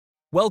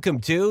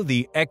Welcome to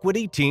the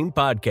Equity Team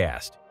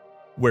Podcast,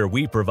 where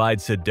we provide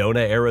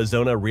Sedona,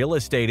 Arizona real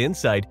estate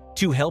insight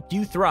to help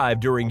you thrive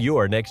during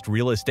your next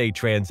real estate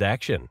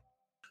transaction.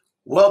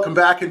 Welcome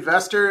back,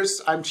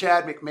 investors. I'm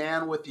Chad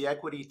McMahon with the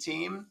Equity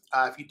Team.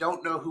 If you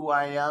don't know who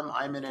I am,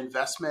 I'm an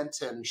investment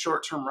and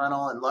short-term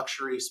rental and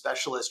luxury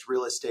specialist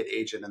real estate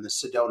agent in the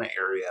Sedona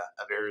area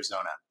of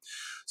Arizona.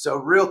 So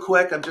real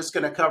quick, I'm just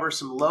going to cover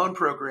some loan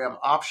program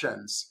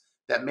options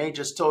that may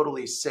just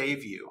totally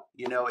save you.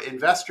 You know,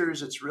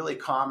 investors, it's really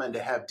common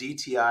to have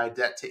DTI,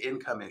 debt to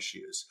income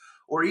issues,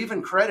 or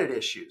even credit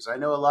issues. I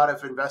know a lot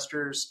of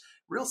investors,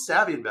 real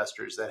savvy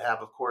investors that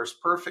have, of course,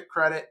 perfect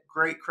credit,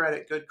 great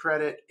credit, good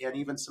credit, and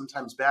even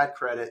sometimes bad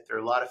credit. There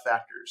are a lot of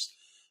factors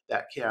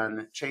that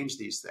can change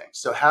these things.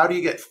 So how do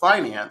you get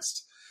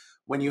financed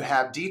when you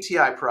have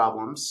DTI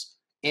problems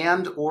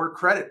and or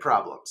credit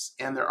problems?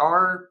 And there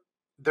are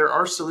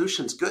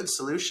solutions, good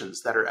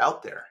solutions that are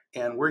out there.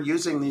 And we're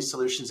using these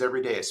solutions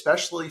every day,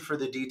 especially for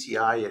the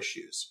DTI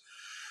issues.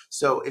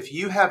 So if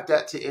you have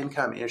debt to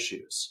income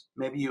issues,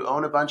 maybe you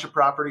own a bunch of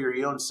property or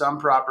you own some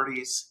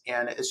properties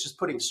and it's just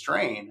putting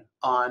strain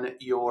on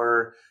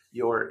your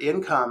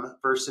income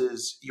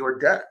versus your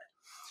debt.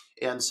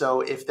 And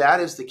so if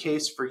that is the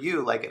case for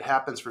you, like it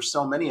happens for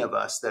so many of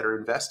us that are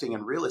investing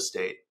in real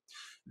estate,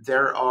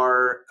 there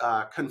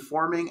are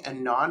conforming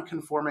and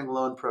non-conforming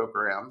loan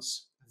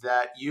programs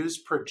that use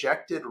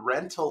projected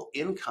rental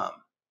income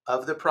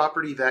of the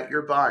property that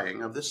you're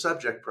buying, of the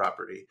subject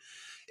property,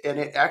 and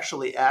it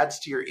actually adds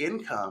to your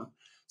income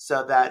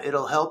so that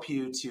it'll help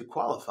you to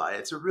qualify.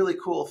 It's a really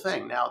cool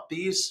thing. Now,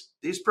 these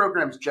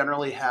programs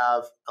generally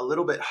have a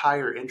little bit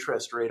higher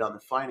interest rate on the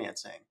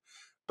financing,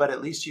 but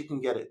at least you can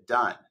get it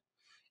done.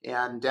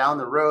 And down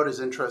the road, as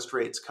interest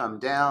rates come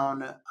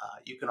down,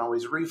 you can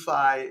always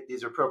refi.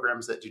 These are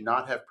programs that do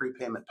not have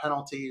prepayment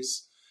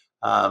penalties.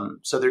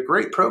 So they're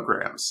great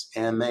programs,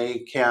 and they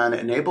can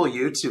enable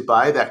you to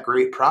buy that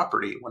great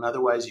property when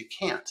otherwise you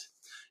can't.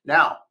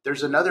 Now,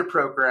 there's another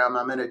program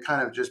I'm going to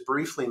kind of just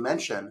briefly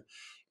mention.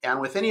 And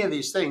with any of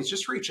these things,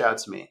 just reach out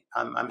to me.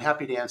 I'm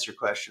happy to answer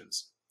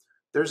questions.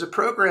 There's a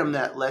program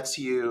that lets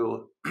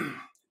you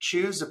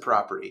choose a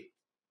property.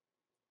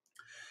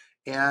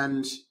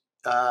 And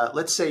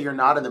let's say you're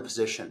not in the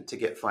position to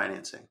get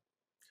financing.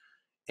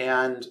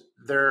 And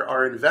there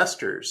are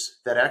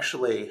investors that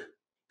actually,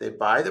 they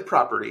buy the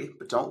property,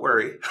 but don't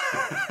worry.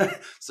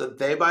 So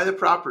they buy the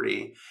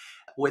property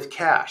with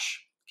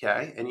cash.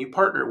 Okay, and you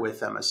partner with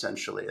them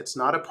essentially. It's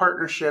not a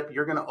partnership.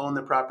 You're going to own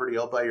the property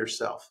all by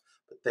yourself,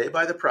 but they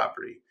buy the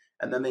property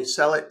and then they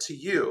sell it to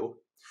you,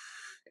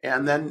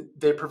 and then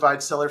they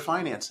provide seller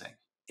financing.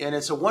 And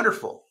it's a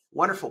wonderful,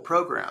 wonderful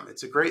program.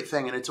 It's a great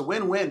thing, and it's a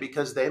win-win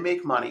because they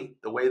make money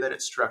the way that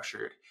it's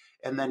structured,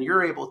 and then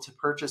you're able to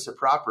purchase a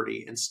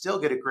property and still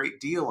get a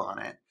great deal on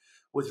it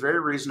with very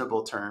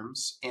reasonable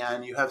terms,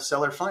 and you have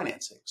seller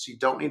financing. So you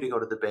don't need to go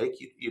to the bank.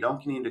 You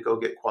don't need to go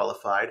get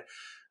qualified.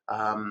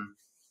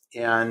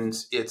 And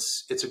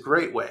it's a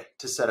great way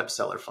to set up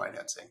seller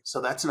financing.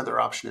 So that's another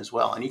option as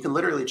well. And you can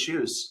literally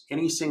choose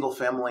any single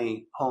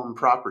family home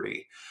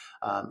property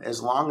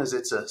as long as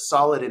it's a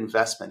solid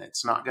investment.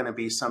 It's not going to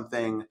be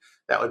something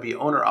that would be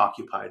owner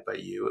occupied by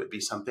you. It would be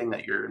something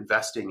that you're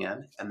investing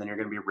in, and then you're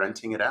going to be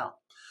renting it out.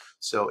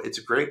 So it's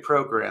a great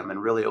program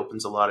and really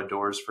opens a lot of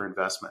doors for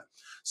investment.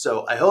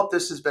 So I hope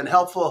this has been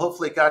helpful.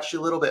 Hopefully it got you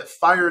a little bit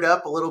fired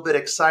up, a little bit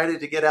excited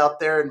to get out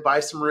there and buy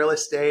some real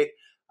estate.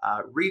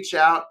 Reach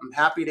out. I'm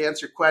happy to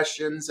answer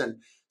questions and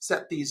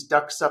set these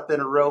ducks up in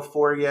a row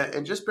for you.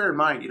 And just bear in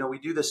mind, you know, we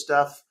do this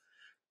stuff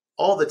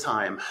all the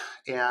time,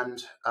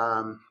 and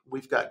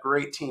we've got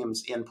great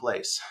teams in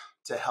place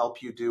to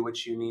help you do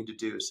what you need to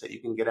do so that you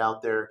can get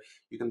out there,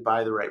 you can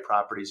buy the right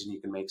properties, and you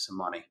can make some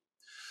money.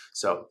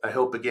 So I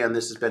hope, again,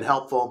 this has been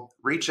helpful.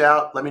 Reach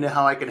out. Let me know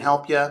how I can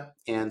help you,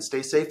 and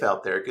stay safe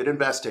out there. Good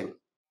investing.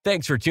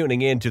 Thanks for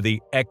tuning in to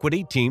the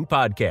Equity Team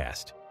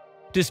Podcast.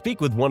 To speak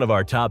with one of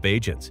our top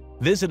agents,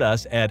 visit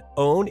us at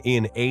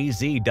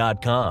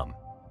owninaz.com.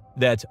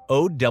 That's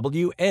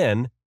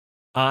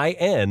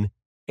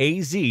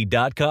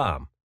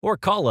owninaz.com. Or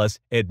call us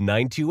at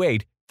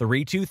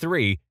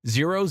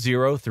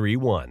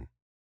 928-323-0031.